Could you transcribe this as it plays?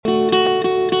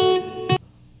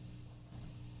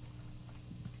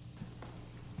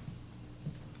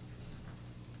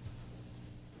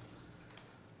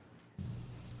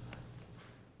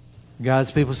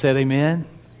God's people said amen.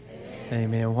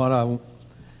 Amen. What an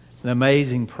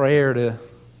amazing prayer to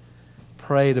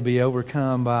pray to be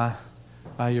overcome by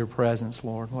your presence,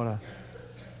 Lord. What an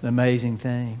amazing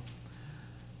thing.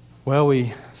 Well,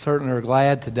 we certainly are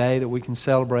glad today that we can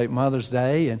celebrate Mother's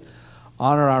Day and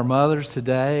honor our mothers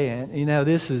today. And, you know,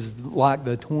 this is like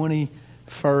the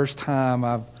 21st time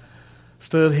I've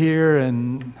stood here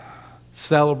and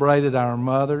celebrated our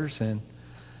mothers and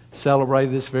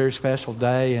celebrated this very special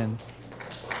day. And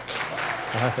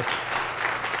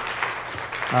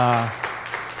well,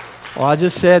 I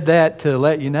just said that to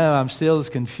let you know I'm still as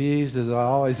confused as I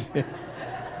always been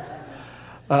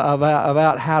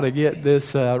about how to get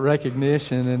this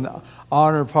recognition and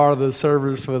honor part of the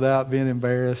service without being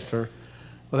embarrassed or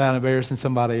without embarrassing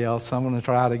somebody else. So I'm going to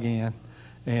try it again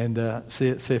and see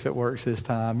if it works this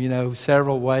time. You know,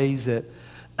 several ways that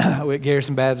we at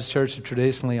Garrison Baptist Church have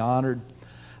traditionally honored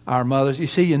our mothers. You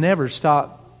see, you never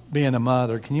stop being a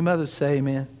mother. Can you mothers say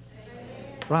amen?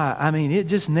 Right. I mean, it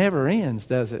just never ends,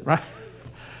 does it? Right?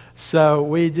 So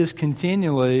we just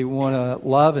continually want to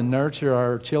love and nurture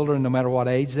our children no matter what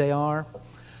age they are.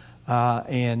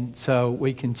 And so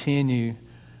we continue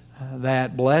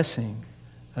that blessing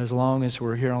as long as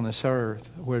we're here on this earth,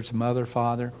 where it's mother,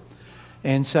 father.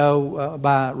 And so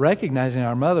by recognizing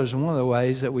our mothers, one of the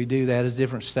ways that we do that is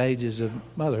different stages of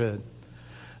motherhood.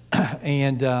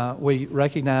 And we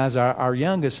recognize our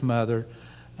youngest mother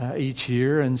each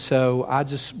year. And so I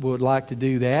just would like to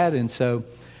do that. And so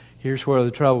here's where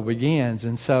the trouble begins.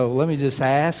 And so let me just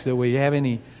ask, do we have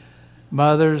any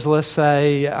mothers? Let's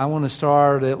say I want to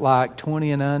start at like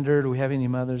 20 and under. Do we have any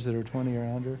mothers that are 20 or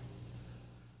under?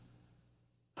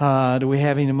 Do we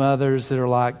have any mothers that are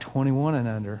like 21 and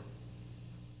under?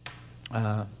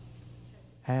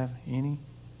 Have any?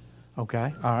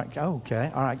 Okay. All right.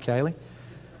 Okay. All right, Kaylee.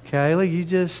 Kaylee, you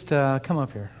just come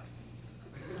up here.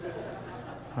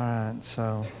 All right.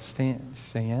 So stand.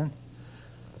 So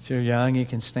you're young. You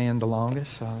can stand the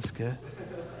longest. So that's good.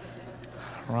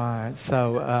 Right.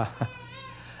 So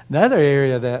another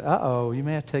area that you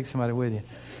may have to take somebody with you.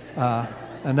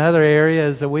 Another area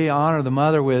is that we honor the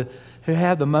mother who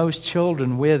have the most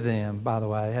children with them. By the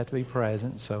way, they have to be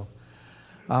present. So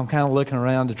I'm kind of looking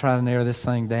around to try to narrow this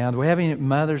thing down. Do we have any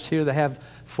mothers here that have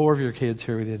 4 of your kids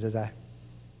here with you today?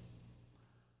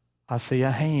 I see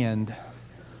a hand.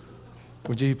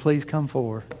 Would you please come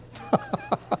forward? You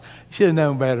should have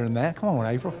known better than that. Come on,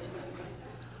 April.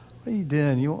 What are you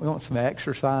doing? You want some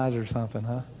exercise or something,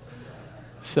 huh?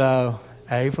 So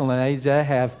April and AJ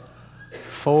have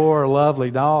 4 lovely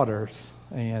daughters.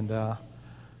 And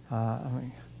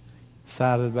I'm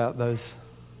excited about those.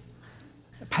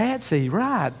 Patsy,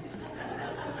 right.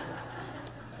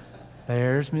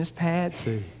 There's Miss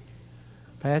Patsy.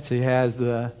 Patsy has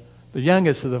the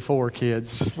youngest of the 4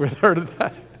 kids with her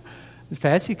today. Miss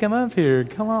Patsy, come up here.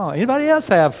 Come on. Anybody else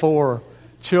have 4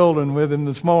 children with him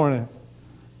this morning?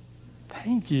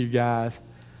 Thank you, guys.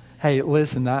 Hey,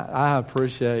 listen, I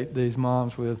appreciate these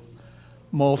moms with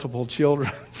multiple children.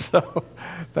 So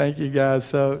thank you guys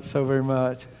so very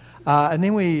much. And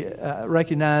then we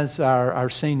recognize our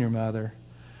senior mother,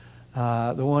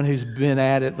 the one who's been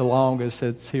at it the longest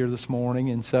that's here this morning.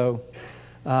 And so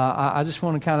I just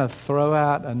want to kind of throw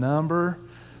out a number.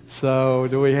 So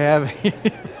do we have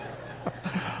any?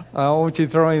 I don't want you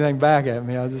to throw anything back at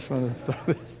me. I just want to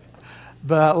throw this.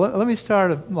 But let me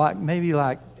start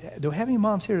do we have any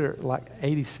moms here that are like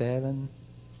 87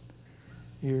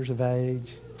 years of age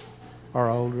or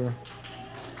older?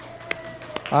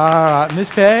 All right, Miss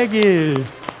Peggy.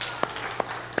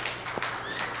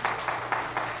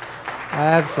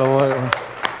 Absolutely.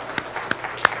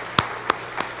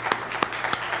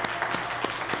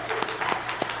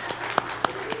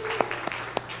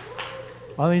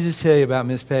 Let me just tell you about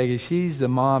Miss Peggy. She's the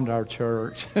mom to our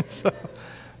church.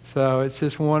 So it's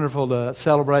just wonderful to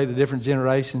celebrate the different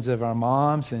generations of our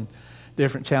moms and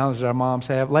different challenges our moms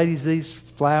have. Ladies, these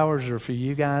flowers are for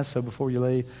you guys, so before you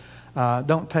leave,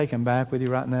 don't take them back with you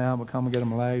right now, but come and get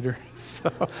them later. So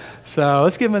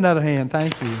let's give them another hand.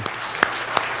 Thank you.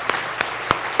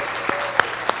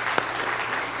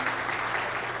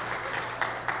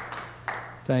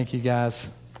 Thank you guys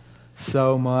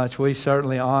so much. We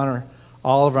certainly honor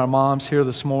all of our moms here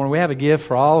this morning. We have a gift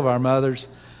for all of our mothers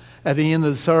at the end of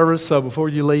the service. So before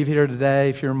you leave here today,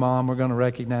 if you're a mom, we're going to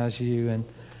recognize you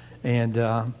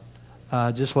and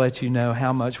just let you know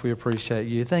how much we appreciate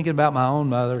you. Thinking about my own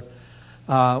mother,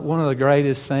 one of the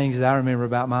greatest things that I remember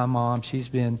about my mom, she's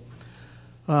been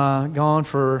gone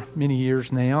for many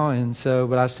years now,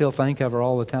 but I still think of her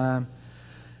all the time.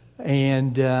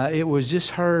 And it was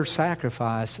just her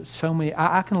sacrifice. So many.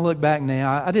 I can look back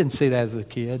now. I didn't see that as a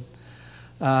kid.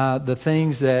 the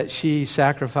things that she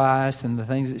sacrificed and the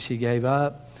things that she gave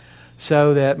up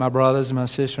so that my brothers and my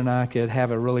sister and I could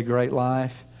have a really great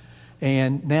life.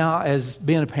 And now, as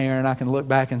being a parent, I can look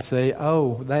back and say,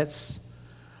 oh, that's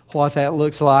what that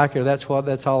looks like, or that's what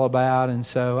that's all about. And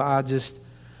so I just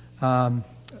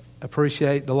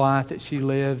appreciate the life that she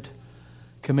lived,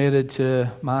 committed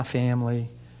to my family,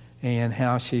 and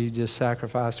how she just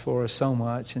sacrificed for us so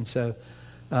much. And so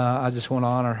I just want to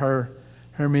honor her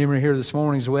memory here this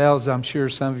morning, as well as I'm sure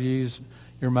some of you,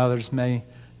 your mothers, may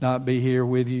not be here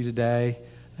with you today.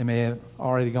 They may have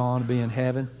already gone to be in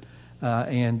heaven.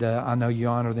 And I know you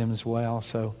honor them as well.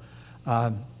 So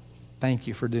thank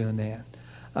you for doing that.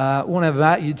 I want to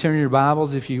invite you to turn your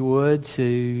Bibles, if you would,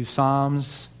 to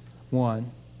Psalms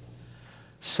 1.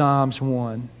 Psalms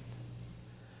 1.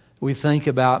 We think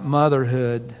about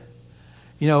motherhood.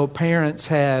 You know, parents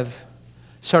have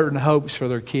certain hopes for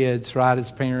their kids, right?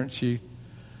 As parents, you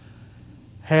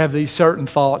have these certain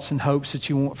thoughts and hopes that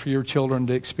you want for your children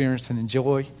to experience and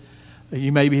enjoy.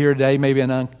 You may be here today, maybe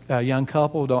a young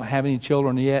couple, don't have any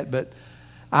children yet, but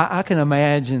I can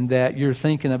imagine that you're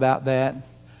thinking about that,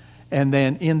 and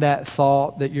then in that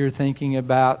thought that you're thinking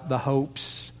about the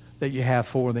hopes that you have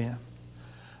for them.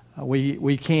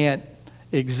 We can't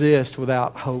exist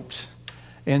without hopes.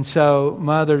 And so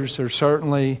mothers are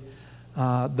certainly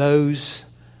those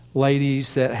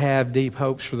ladies that have deep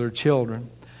hopes for their children.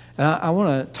 And I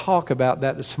want to talk about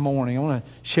that this morning. I want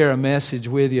to share a message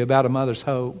with you about a mother's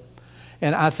hope.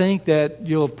 And I think that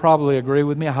you'll probably agree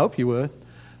with me, I hope you would,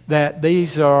 that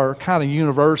these are kind of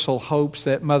universal hopes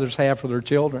that mothers have for their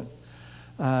children.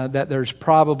 That there's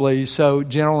probably so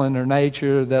general in their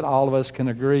nature that all of us can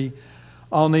agree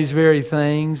on these very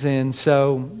things. And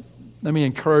so let me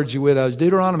encourage you with those.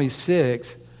 Deuteronomy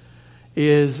 6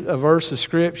 is a verse of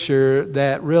Scripture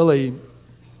that really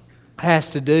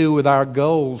has to do with our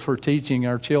goal for teaching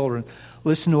our children.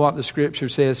 Listen to what the Scripture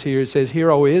says here. It says, "Hear,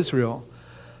 O Israel,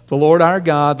 the Lord our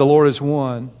God, the Lord is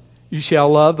one. You shall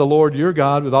love the Lord your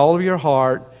God with all of your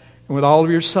heart and with all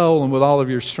of your soul and with all of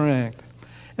your strength.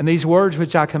 And these words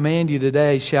which I command you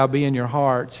today shall be in your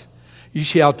hearts. You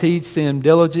shall teach them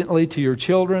diligently to your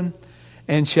children,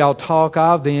 and shall talk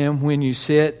of them when you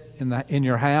sit in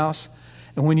your house,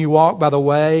 and when you walk by the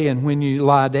way, and when you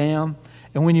lie down,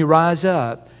 and when you rise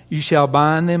up. You shall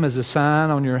bind them as a sign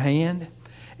on your hand,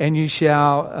 and they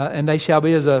shall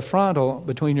be as a frontal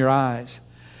between your eyes.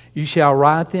 You shall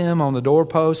write them on the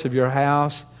doorposts of your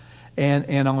house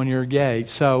and on your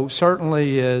gates." So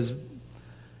certainly as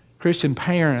Christian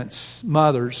parents,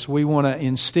 mothers, we want to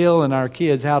instill in our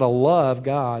kids how to love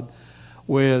God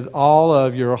with all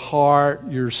of your heart,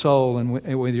 your soul, and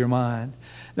with your mind.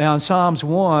 Now in Psalms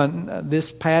 1,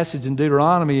 this passage in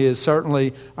Deuteronomy is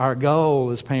certainly our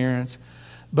goal as parents.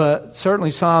 But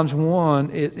certainly Psalms 1,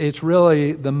 it's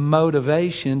really the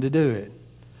motivation to do it.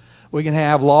 We can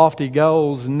have lofty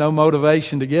goals and no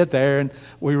motivation to get there, and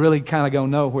we really kind of go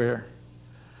nowhere.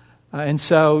 And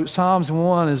so Psalms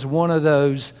 1 is one of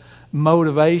those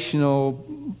motivational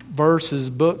verses,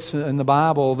 books in the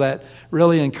Bible that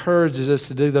really encourages us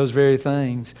to do those very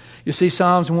things. You see,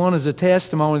 Psalms 1 is a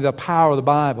testimony of the power of the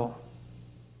Bible.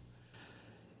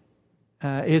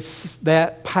 It's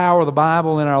that power of the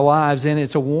Bible in our lives, and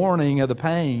it's a warning of the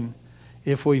pain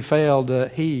if we fail to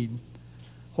heed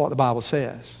what the Bible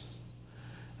says.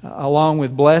 Along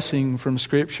with blessing from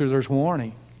Scripture, there's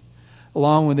warning.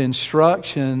 Along with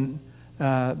instruction,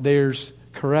 there's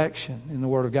correction in the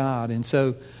Word of God. And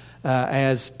so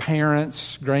as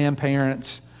parents,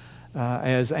 grandparents,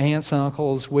 as aunts,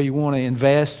 uncles, we want to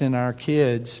invest in our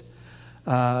kids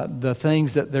the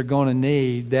things that they're going to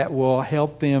need that will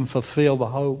help them fulfill the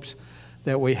hopes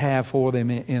that we have for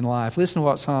them in life. Listen to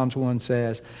what Psalms 1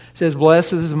 says. It says,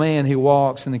 "Blessed is the man who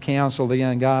walks in the counsel of the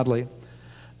ungodly,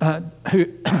 who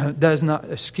does not,"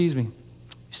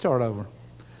 start over.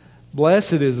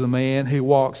 "Blessed is the man who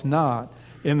walks not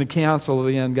in the counsel of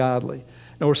the ungodly,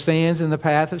 nor stands in the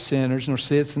path of sinners, nor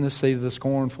sits in the seat of the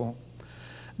scornful.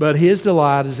 But his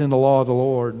delight is in the law of the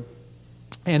Lord,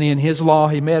 and in his law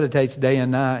he meditates day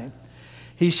and night.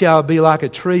 He shall be like a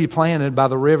tree planted by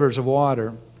the rivers of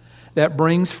water, that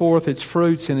brings forth its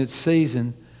fruits in its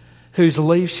season, whose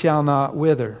leaf shall not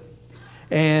wither.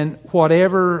 And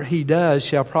whatever he does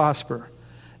shall prosper.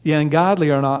 The ungodly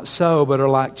are not so, but are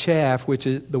like chaff which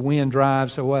the wind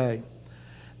drives away.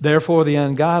 Therefore the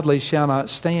ungodly shall not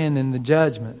stand in the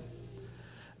judgment,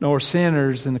 nor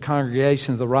sinners in the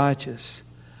congregation of the righteous.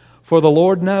 For the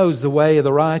Lord knows the way of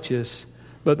the righteous,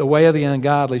 but the way of the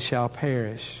ungodly shall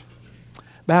perish."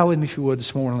 Bow with me if you would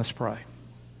this morning. Let's pray.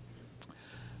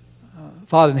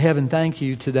 Father in heaven, thank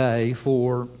you today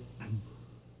for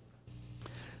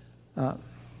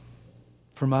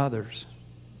for mothers,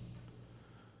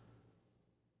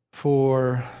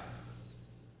 for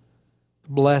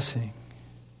blessing,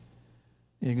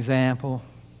 the example,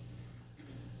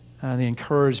 the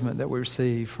encouragement that we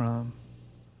receive from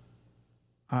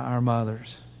our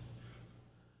mothers.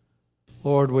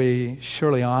 Lord, we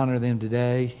surely honor them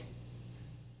today.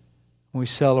 We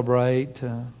celebrate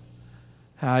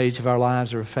how each of our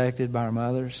lives are affected by our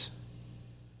mothers.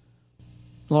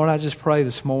 Lord, I just pray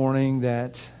this morning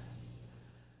that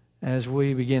as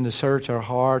we begin to search our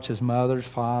hearts as mothers,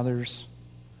 fathers,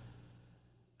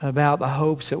 about the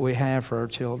hopes that we have for our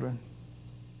children.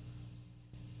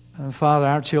 Father,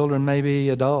 our children may be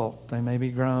adult, they may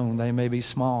be grown, they may be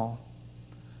small,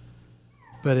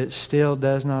 but it still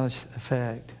does not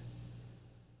affect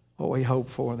what we hope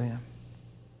for them.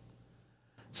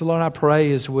 So, Lord, I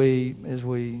pray as we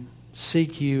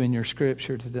seek you in your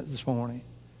Scripture this morning,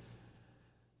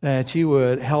 that you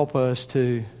would help us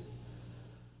to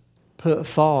put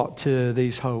thought to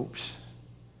these hopes,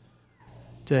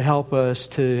 to help us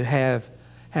to have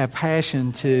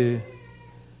passion to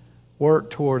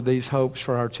work toward these hopes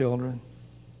for our children.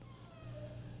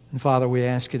 And Father, we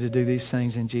ask you to do these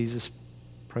things in Jesus'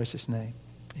 precious name.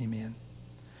 Amen.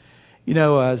 You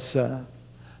know, as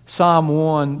Psalm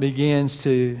 1 begins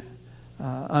to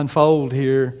unfold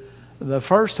here, the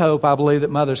first hope I believe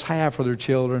that mothers have for their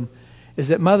children is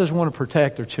that mothers want to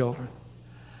protect their children.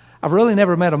 I've really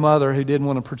never met a mother who didn't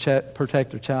want to protect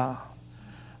their child.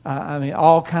 I mean,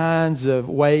 all kinds of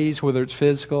ways, whether it's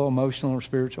physical, emotional, or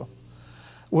spiritual.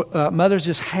 Mothers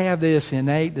just have this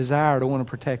innate desire to want to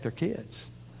protect their kids.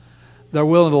 They're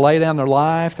willing to lay down their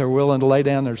life. They're willing to lay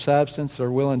down their substance. They're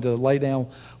willing to lay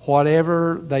down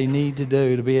whatever they need to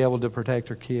do to be able to protect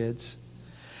their kids.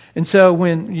 And so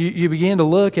when you begin to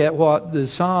look at what the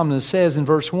psalmist says in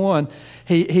verse 1,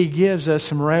 he gives us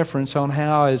some reference on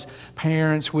how as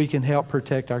parents we can help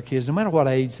protect our kids, no matter what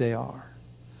age they are.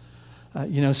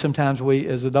 Sometimes we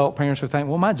as adult parents would think,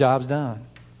 well, my job's done.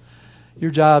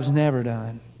 Your job's never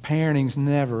done. Parenting's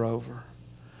never over.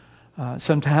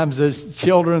 Sometimes as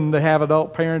children that have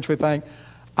adult parents, we think,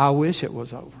 I wish it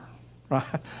was over. Right?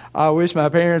 I wish my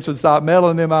parents would stop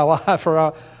meddling in my life, or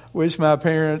I wish my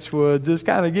parents would just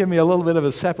kind of give me a little bit of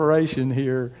a separation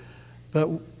here. But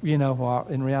you know what?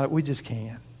 In reality, we just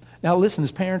can't. Now listen,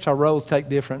 as parents, our roles take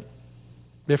different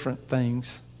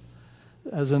things.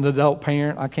 As an adult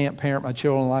parent, I can't parent my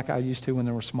children like I used to when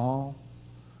they were small.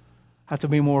 I have to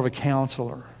be more of a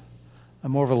counselor,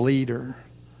 more of a leader,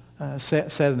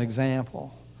 set an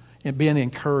example, and be an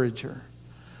encourager.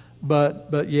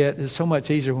 But yet it's so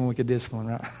much easier when we can discipline,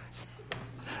 right?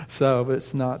 So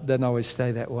doesn't always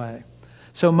stay that way.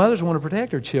 So mothers want to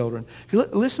protect their children. If you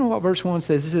listen to what verse 1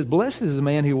 says, it says, "Blessed is the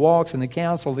man who walks in the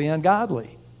counsel of the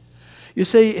ungodly." You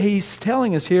see, he's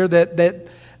telling us here that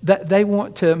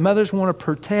mothers want to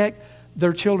protect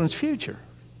their children's future.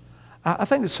 I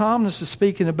think the psalmist is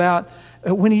speaking about,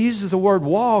 when he uses the word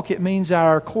walk, it means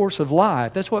our course of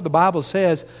life. That's what the Bible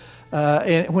says.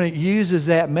 And when it uses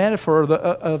that metaphor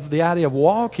of the idea of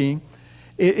walking,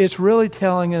 it's really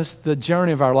telling us the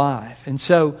journey of our life. And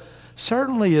so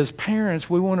certainly as parents,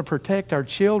 we want to protect our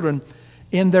children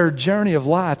in their journey of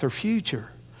life, their future.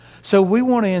 So we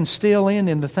want to instill in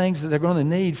them the things that they're going to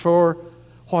need for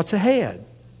what's ahead.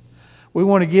 We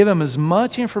want to give them as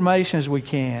much information as we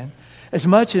can, as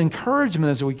much encouragement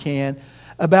as we can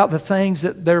about the things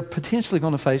that they're potentially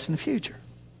going to face in the future.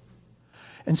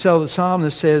 And so the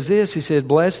psalmist says this, he said,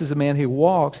 "Blessed is the man who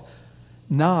walks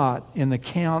not in the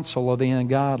counsel of the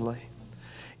ungodly."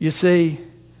 You see,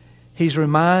 he's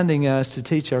reminding us to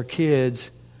teach our kids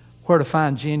where to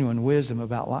find genuine wisdom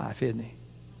about life, isn't he?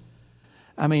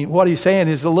 I mean, what he's saying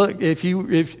is, look, if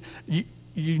you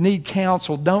need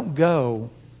counsel, don't go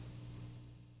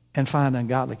and find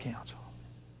ungodly counsel.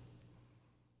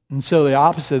 And so the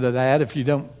opposite of that, if you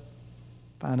don't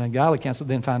find ungodly counsel,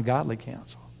 then find godly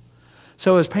counsel.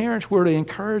 So as parents, we're to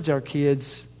encourage our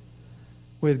kids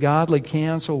with godly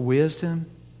counsel, wisdom,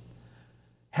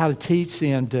 how to teach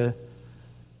them to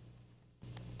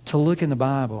look in the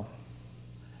Bible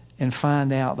and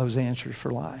find out those answers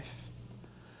for life.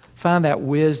 Find that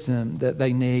wisdom that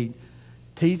they need.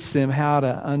 Teach them how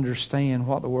to understand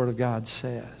what the Word of God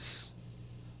says.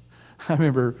 I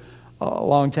remember a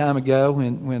long time ago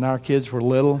when our kids were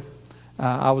little,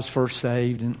 I was first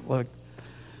saved, and look,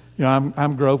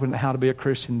 I'm groping at how to be a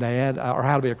Christian dad, or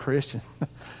how to be a Christian.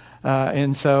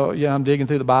 And so, I'm digging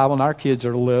through the Bible, and our kids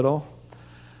are little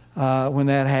when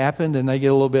that happened, and they get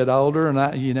a little bit older. And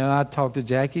I talked to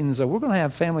Jackie and said, we're going to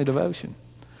have family devotion,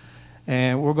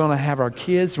 and we're going to have our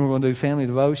kids, and we're going to do family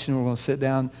devotion. We're going to sit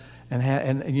down and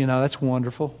that's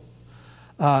wonderful.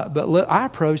 But look, I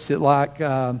approached it like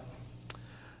I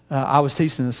was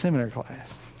teaching a seminary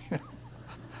class.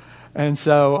 And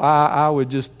so I would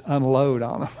just unload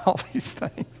on them all these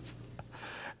things.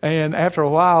 And after a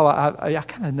while, I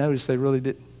kind of noticed they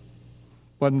really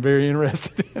wasn't very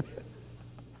interested in it.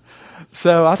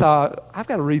 So I thought, I've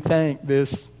got to rethink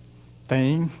this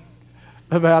thing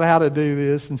about how to do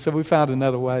this. And so we found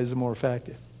another way that's more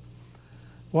effective.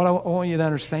 What I want you to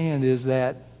understand is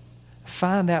that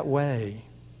find that way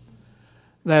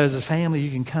that as a family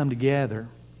you can come together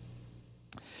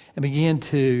and begin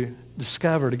to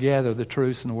discover together the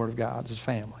truths in the Word of God as a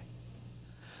family.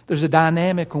 There's a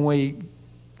dynamic when we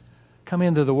come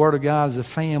into the Word of God as a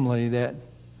family that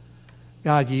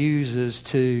God uses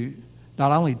to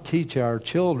not only teach our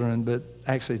children, but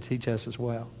actually teach us as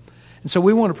well. And so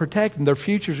we want to protect them. Their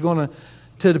future is going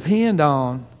to depend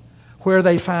on where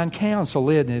they find counsel,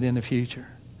 isn't it, in the future?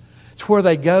 It's where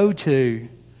they go to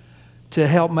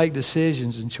help make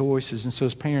decisions and choices. And so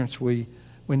as parents, we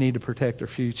need to protect their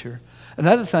future.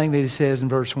 Another thing that he says in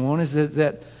verse 1 is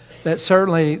that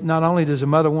certainly not only does a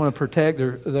mother want to protect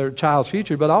their child's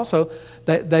future, but also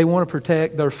that they want to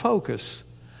protect their focus.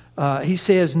 He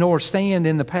says, nor stand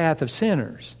in the path of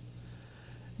sinners.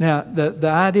 Now, the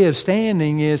idea of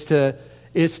standing is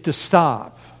to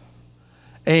stop.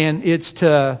 And it's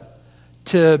to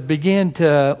begin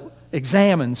to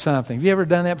examine something. Have you ever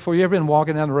done that before? You ever been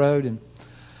walking down the road and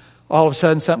all of a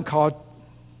sudden something caught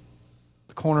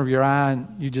the corner of your eye and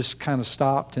you just kind of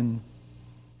stopped? And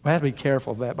we have to be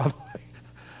careful of that, by the way.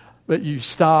 But you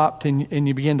stopped and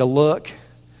you begin to look,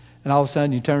 and all of a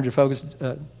sudden you turned your focus.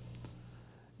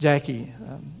 Jackie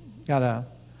got a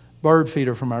bird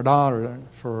feeder from our daughter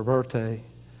for her birthday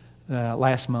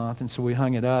last month, and so we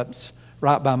hung it up. It's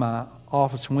right by my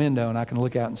office window, and I can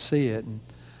look out and see it. And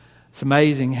it's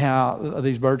amazing how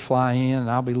these birds fly in, and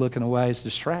I'll be looking away. It's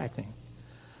distracting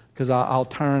because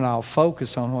I'll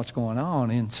focus on what's going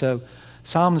on. And so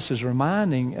Psalmist is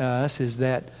reminding us is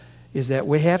that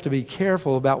we have to be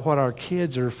careful about what our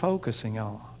kids are focusing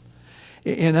on.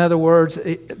 In other words,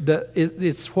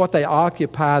 it's what they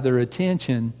occupy their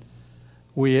attention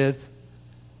with,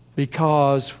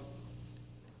 because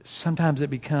sometimes it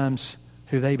becomes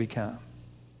who they become.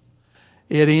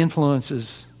 It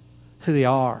influences who they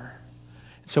are.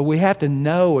 So we have to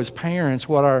know as parents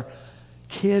what our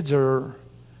kids are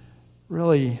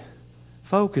really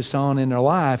focused on in their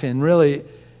life and really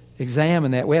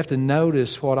examine that. We have to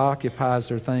notice what occupies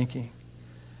their thinking.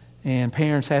 And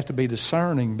parents have to be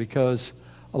discerning, because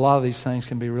a lot of these things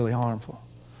can be really harmful.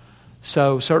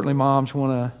 So certainly moms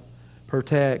want to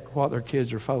protect what their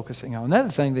kids are focusing on. Another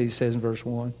thing that he says in verse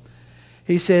 1,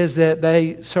 he says that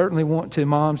they certainly want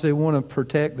to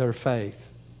protect their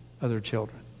faith of their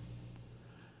children.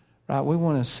 Right? We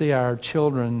want to see our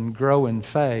children grow in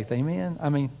faith. Amen? I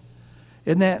mean,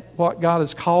 isn't that what God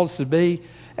has called us to be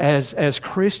as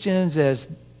Christians, as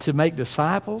to make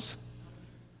disciples?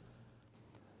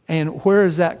 And where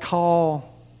is that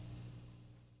call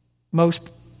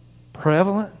most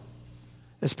prevalent?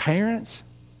 As parents?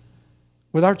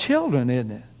 With our children,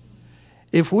 isn't it?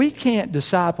 If we can't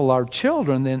disciple our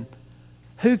children, then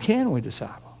who can we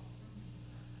disciple?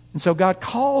 And so God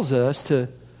calls us to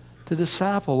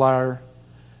disciple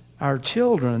our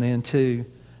children and to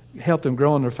help them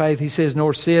grow in their faith. He says,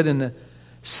 nor sit in the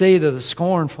seat of the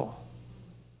scornful.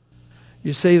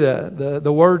 You see,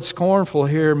 the word scornful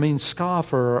here means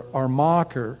scoffer or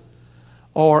mocker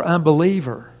or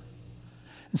unbeliever.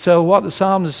 And so what the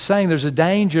psalmist is saying, there's a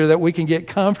danger that we can get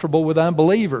comfortable with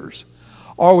unbelievers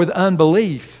or with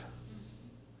unbelief.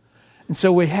 And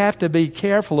so we have to be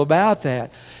careful about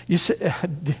that. You see,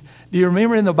 do you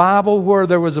remember in the Bible where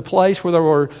there was a place where there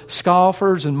were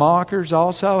scoffers and mockers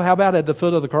also? How about at the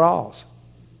foot of the cross?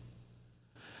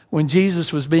 When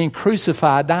Jesus was being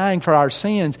crucified, dying for our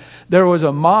sins, there was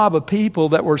a mob of people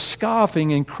that were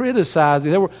scoffing and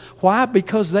criticizing. Why?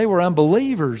 Because they were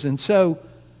unbelievers. And so,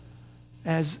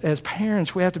 as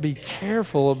parents, we have to be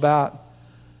careful about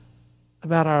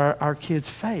our kids'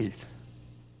 faith.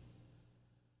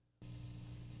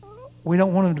 We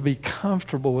don't want them to be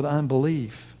comfortable with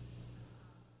unbelief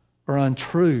or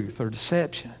untruth or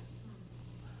deception.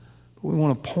 We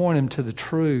want to point them to the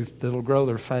truth that will grow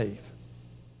their faith.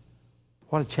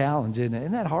 What a challenge, isn't it?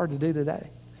 Isn't that hard to do today?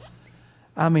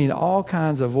 I mean, all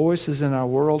kinds of voices in our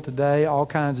world today, all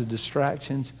kinds of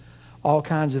distractions, all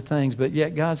kinds of things, but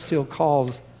yet God still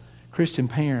calls Christian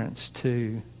parents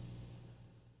to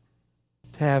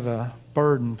have a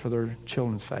burden for their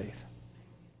children's faith.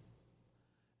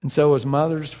 And so as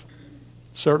mothers,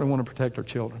 certainly want to protect our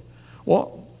children.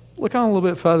 Well, look on a little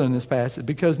bit further in this passage,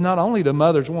 because not only do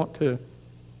mothers want to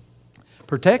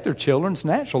protect their children. It's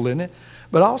natural, isn't it?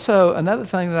 But also, another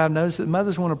thing that I've noticed is that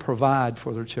mothers want to provide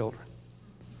for their children.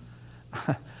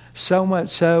 So much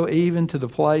so, even to the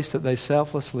place that they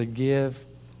selflessly give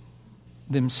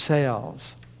themselves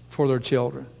for their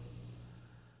children.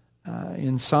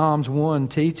 In Psalms 1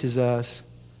 teaches us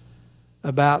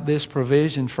about this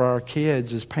provision for our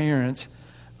kids as parents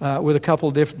with a couple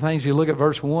of different things. If you look at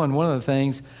verse 1, one of the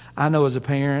things I know as a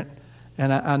parent,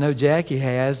 and I know Jackie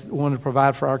has, wanted to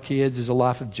provide for our kids is a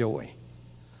life of joy.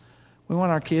 We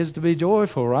want our kids to be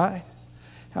joyful, right?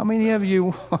 How many of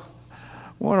you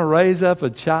want to raise up a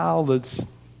child that's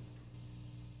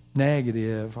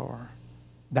negative or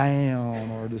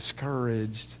down or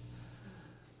discouraged?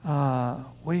 We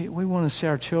want to see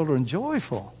our children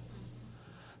joyful.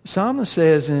 The psalmist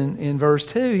says in verse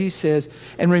 2, he says,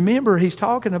 and remember, he's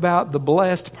talking about the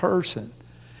blessed person.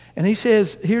 And he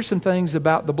says, here's some things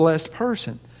about the blessed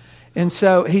person. And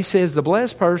so he says the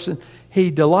blessed person,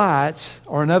 he delights,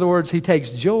 or in other words, he takes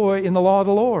joy in the law of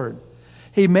the Lord.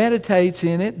 He meditates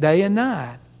in it day and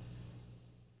night.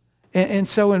 And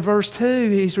so in verse 2,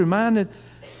 he's reminds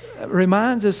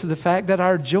us of the fact that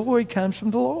our joy comes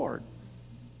from the Lord.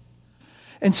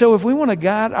 And so if we want to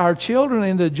guide our children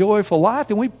into a joyful life,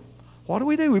 then what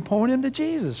do? We point them to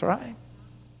Jesus, right?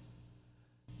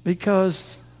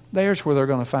 Because there's where they're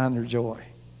going to find their joy.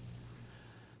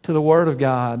 To the Word of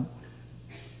God.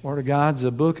 The Word of God's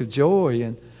a book of joy,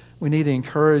 and we need to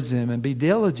encourage them and be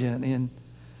diligent in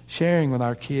sharing with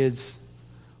our kids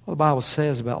what the Bible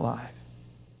says about life.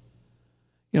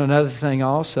 You know, another thing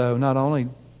also, not only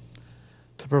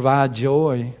to provide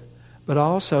joy, but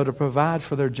also to provide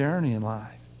for their journey in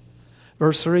life.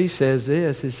 Verse 3 says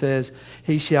this, it says,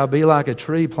 he shall be like a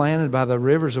tree planted by the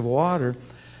rivers of water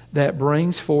that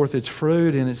brings forth its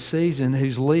fruit in its season,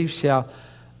 whose leaves shall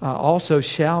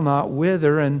not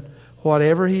wither, and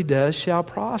whatever he does shall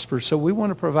prosper. So we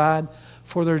want to provide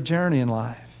for their journey in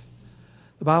life.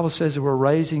 The Bible says that we're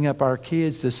raising up our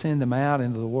kids to send them out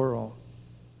into the world.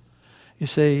 You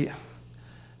see,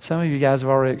 some of you guys have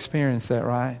already experienced that,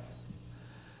 right?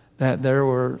 That there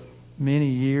were many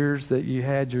years that you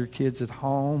had your kids at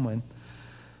home, and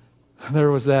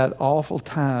there was that awful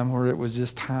time where it was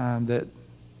just time that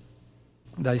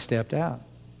they stepped out.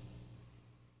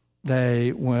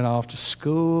 They went off to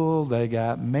school, they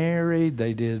got married,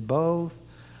 they did both,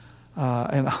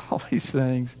 and all these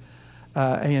things.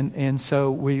 And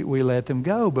so we let them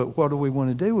go. But what do we want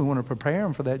to do? We want to prepare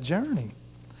them for that journey.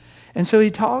 And so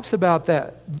he talks about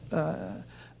that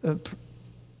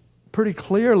pretty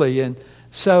clearly. And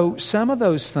so some of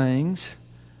those things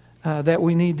that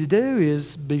we need to do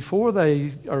is before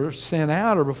they are sent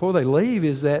out or before they leave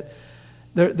is that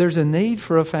there's a need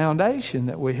for a foundation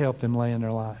that we help them lay in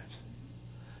their lives.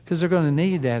 Because they're going to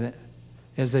need that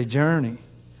as they journey.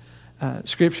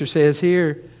 Scripture says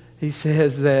here, he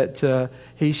says that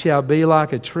he shall be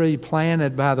like a tree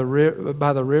planted by the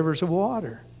rivers of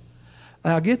water.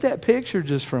 Now get that picture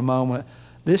just for a moment.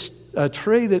 A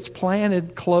tree that's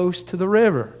planted close to the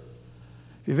river.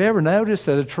 If you've ever noticed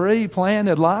that a tree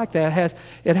planted like that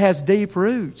has deep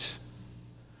roots.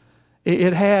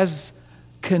 It has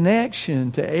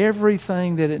connection to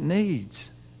everything that it needs.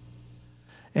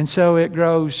 And so it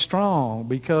grows strong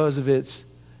because of its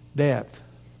depth.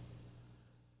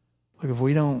 Look, if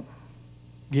we don't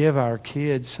give our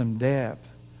kids some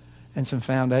depth and some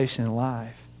foundation in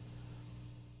life,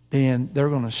 then they're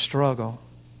going to struggle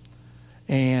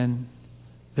and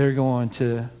they're going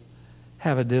to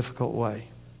have a difficult way.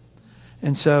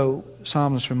 And so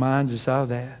Psalmist reminds us of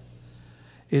that,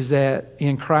 is that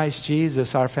in Christ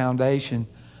Jesus, our foundation,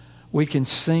 we can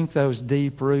sink those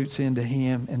deep roots into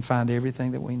Him and find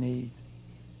everything that we need.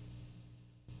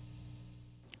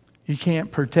 You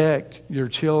can't protect your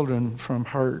children from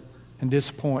hurt and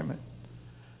disappointment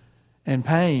and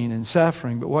pain and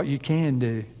suffering, but what you can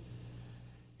do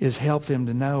is help them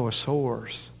to know a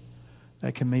source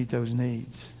that can meet those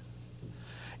needs.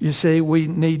 You see, we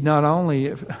need not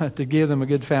only to give them a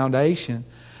good foundation,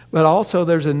 but also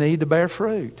there's a need to bear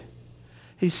fruit.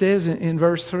 He says in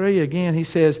verse 3 again, he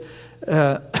says,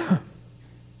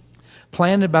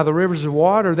 planted by the rivers of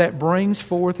water that brings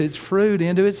forth its fruit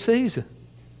into its season.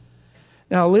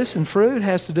 Now listen, fruit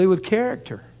has to do with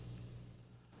character.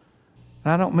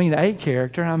 I don't mean a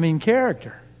character, I mean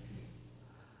character.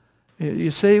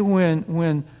 You see,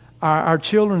 when our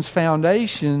children's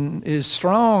foundation is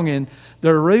strong and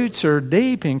their roots are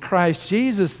deep in Christ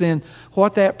Jesus, then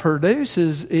what that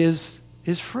produces is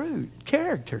fruit,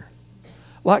 character.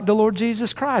 Like the Lord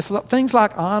Jesus Christ. Things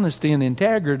like honesty and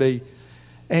integrity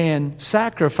and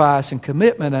sacrifice and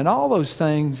commitment and all those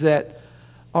things that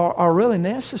are really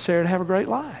necessary to have a great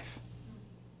life.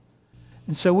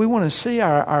 And so we want to see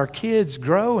our kids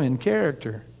grow in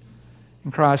character,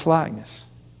 in Christ's likeness.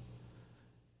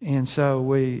 And so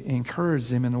we encourage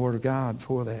them in the Word of God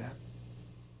for that.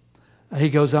 He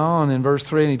goes on in verse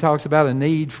 3 and he talks about a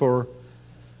need for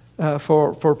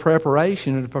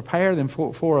preparation and to prepare them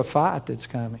for a fight that's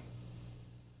coming.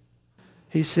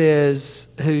 He says,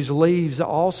 whose leaves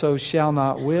also shall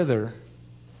not wither.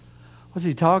 What's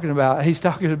he talking about? He's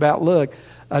talking about, look,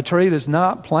 a tree that's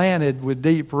not planted with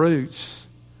deep roots,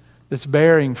 that's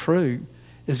bearing fruit,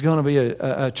 is going to be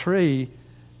a tree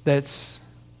that's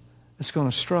going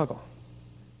to struggle.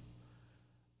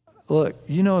 Look,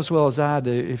 you know as well as I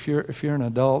do, if you're an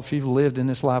adult, if you've lived in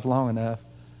this life long enough,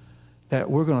 that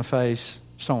we're going to face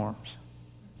storms.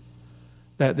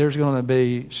 That there's going to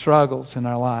be struggles in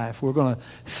our life. We're going to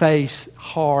face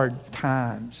hard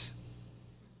times.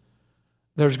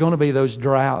 There's going to be those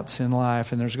droughts in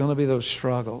life, and there's going to be those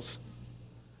struggles.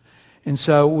 And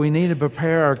so we need to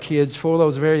prepare our kids for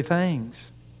those very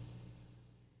things,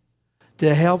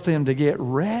 to help them to get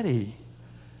ready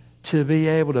to be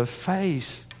able to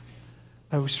face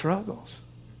those struggles.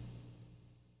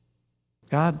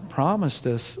 God promised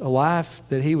us a life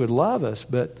that He would love us,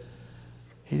 but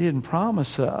He didn't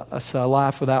promise us a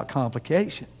life without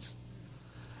complications,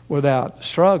 without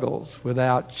struggles,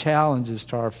 without challenges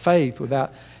to our faith,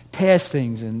 without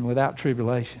testings, and without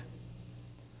tribulation.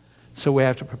 So we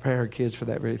have to prepare our kids for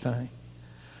that very thing.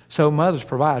 So mothers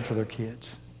provide for their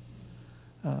kids.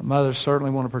 Mothers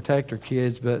certainly want to protect their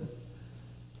kids, but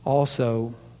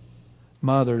also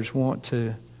mothers want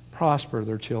to prosper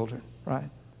their children, right?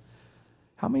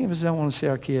 How many of us don't want to see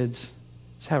our kids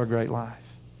just have a great life?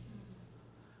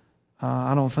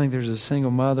 I don't think there's a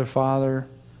single mother, father,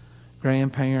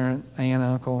 grandparent, aunt,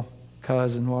 uncle,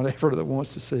 cousin, whatever, that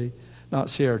wants to not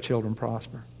see our children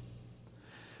prosper.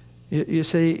 You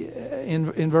see,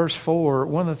 in verse 4,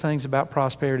 one of the things about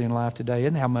prosperity in life today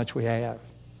isn't how much we have,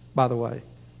 by the way.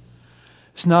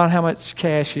 It's not how much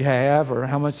cash you have or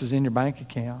how much is in your bank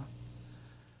account.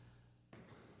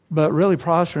 But really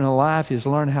prospering in life is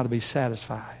learning how to be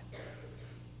satisfied.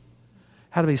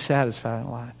 How to be satisfied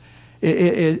in life.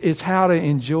 It's how to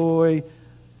enjoy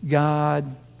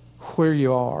God where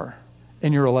you are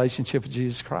in your relationship with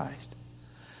Jesus Christ.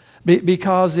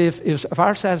 Because if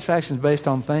our satisfaction is based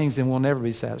on things, then we'll never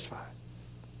be satisfied.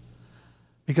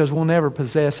 Because we'll never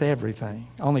possess everything.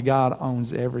 Only God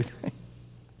owns everything.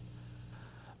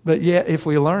 But yet, if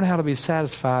we learn how to be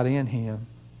satisfied in Him,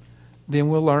 then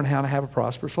we'll learn how to have a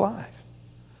prosperous life.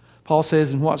 Paul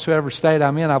says, in whatsoever state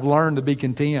I'm in, I've learned to be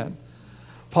content.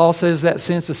 Paul says that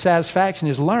sense of satisfaction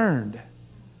is learned.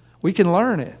 We can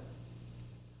learn it.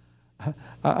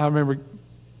 I remember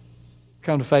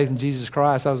coming to faith in Jesus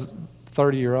Christ. I was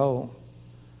 30-year-old.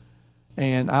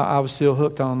 And I was still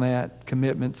hooked on that.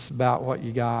 Commitments about what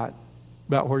you got,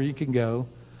 about where you can go,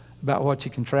 about what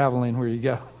you can travel in where you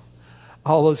go.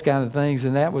 All those kind of things.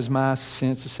 And that was my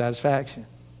sense of satisfaction.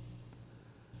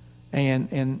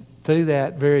 And through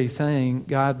that very thing,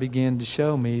 God began to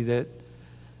show me that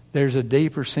there's a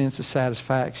deeper sense of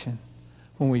satisfaction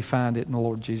when we find it in the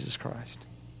Lord Jesus Christ.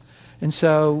 And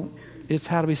so it's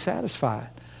how to be satisfied.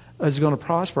 It's going to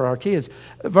prosper our kids.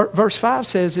 Verse 5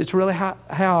 says it's really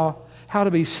how to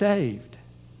be saved.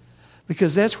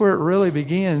 Because that's where it really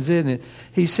begins, isn't it?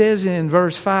 He says in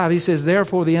verse 5, he says,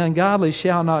 therefore the ungodly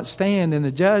shall not stand in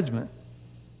the judgment.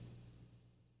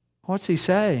 What's he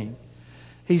saying?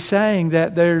 He's saying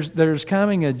that there's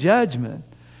coming a judgment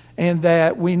and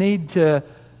that we need to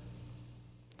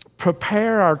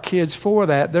prepare our kids for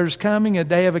that. There's coming a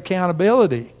day of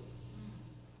accountability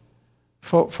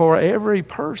for every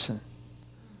person.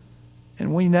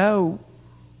 And we know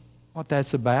what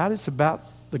that's about. It's about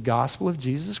the gospel of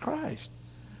Jesus Christ.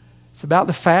 It's about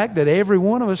the fact that every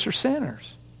one of us are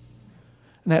sinners.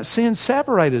 And that sin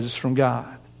separated us from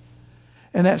God.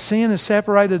 And that sin has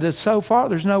separated us so far,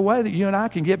 there's no way that you and I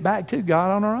can get back to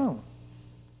God on our own.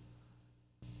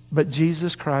 But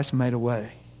Jesus Christ made a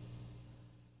way.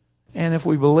 And if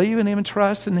we believe in Him and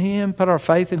trust in Him, put our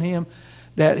faith in Him,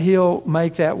 that He'll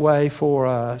make that way for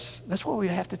us. That's what we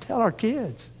have to tell our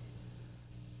kids.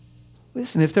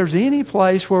 Listen, if there's any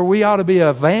place where we ought to be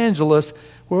evangelists,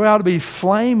 where we ought to be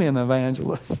flaming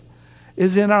evangelists,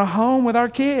 is in our home with our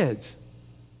kids.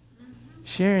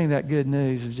 Sharing that good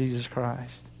news of Jesus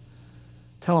Christ.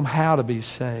 Tell them how to be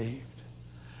saved.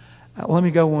 Let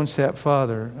me go one step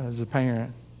further as a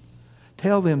parent.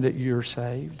 Tell them that you're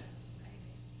saved.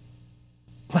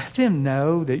 Let them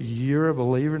know that you're a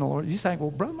believer in the Lord. You think,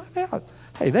 well, brother,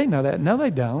 hey, they know that. No,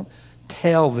 they don't.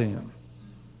 Tell them.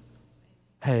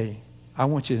 Hey, I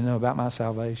want you to know about my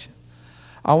salvation.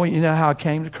 I want you to know how I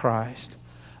came to Christ.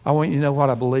 I want you to know what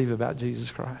I believe about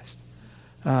Jesus Christ,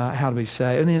 how to be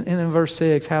saved. And in verse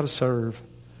 6, how to serve.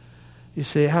 You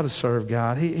see, how to serve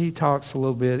God. He talks a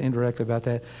little bit indirectly about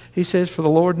that. He says, for the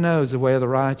Lord knows the way of the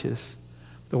righteous.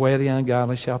 The way of the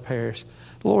ungodly shall perish.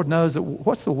 The Lord knows that.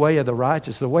 What's the way of the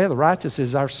righteous? The way of the righteous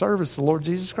is our service to the Lord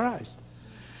Jesus Christ.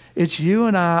 It's you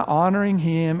and I honoring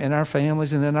Him in our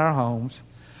families and in our homes.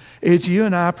 It's you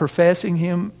and I professing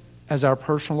Him as our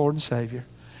personal Lord and Savior.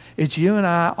 It's you and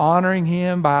I honoring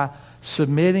Him by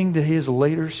submitting to His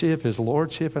leadership, His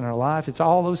lordship in our life. It's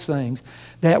all those things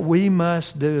that we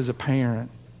must do as a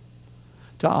parent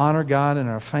to honor God in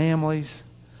our families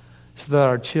so that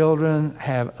our children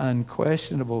have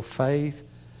unquestionable faith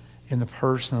in the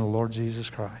person of the Lord Jesus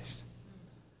Christ.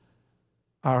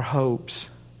 Our hopes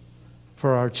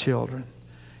for our children.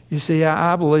 You see,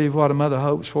 I believe what a mother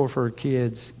hopes for her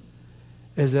kids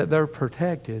is that they're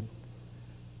protected,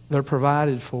 they're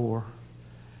provided for,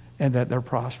 and that they're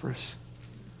prosperous.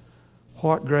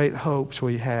 What great hopes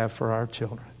we have for our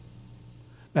children.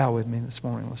 Bow with me this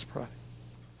morning. Let's pray.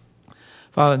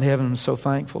 Father in heaven, I'm so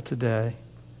thankful today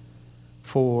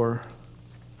for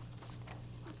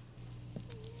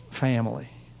family.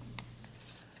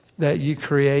 That you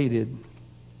created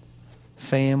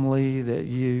family, that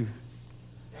you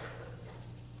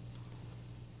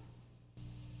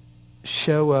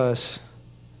show us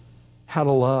how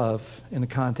to love in the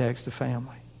context of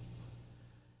family.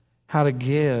 How to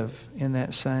give in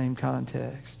that same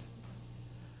context.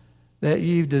 That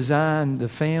you've designed the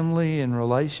family and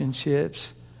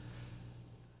relationships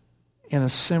in a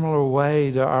similar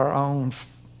way to our own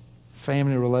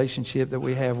family relationship that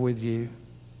we have with you.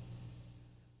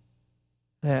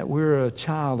 That we're a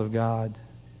child of God.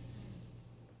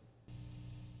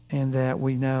 And that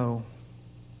we know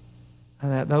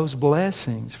that those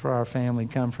blessings for our family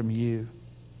come from you.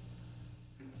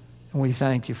 And we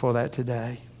thank you for that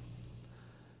today.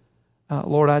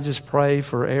 Lord, I just pray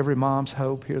for every mom's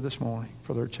hope here this morning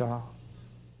for their child.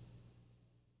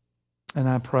 And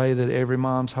I pray that every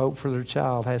mom's hope for their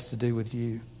child has to do with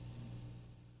you.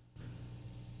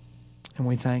 And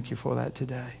we thank you for that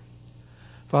today.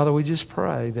 Father, we just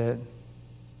pray that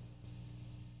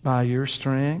by your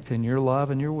strength and your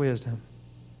love and your wisdom,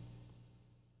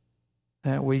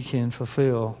 that we can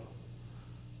fulfill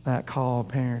that call of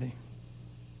parenting.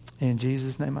 In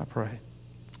Jesus' name I pray.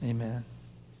 Amen.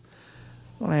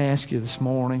 I want to ask you this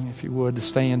morning, if you would, to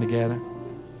stand together.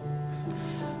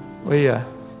 We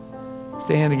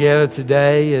stand together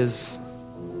today as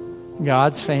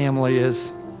God's family,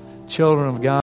 as children of God.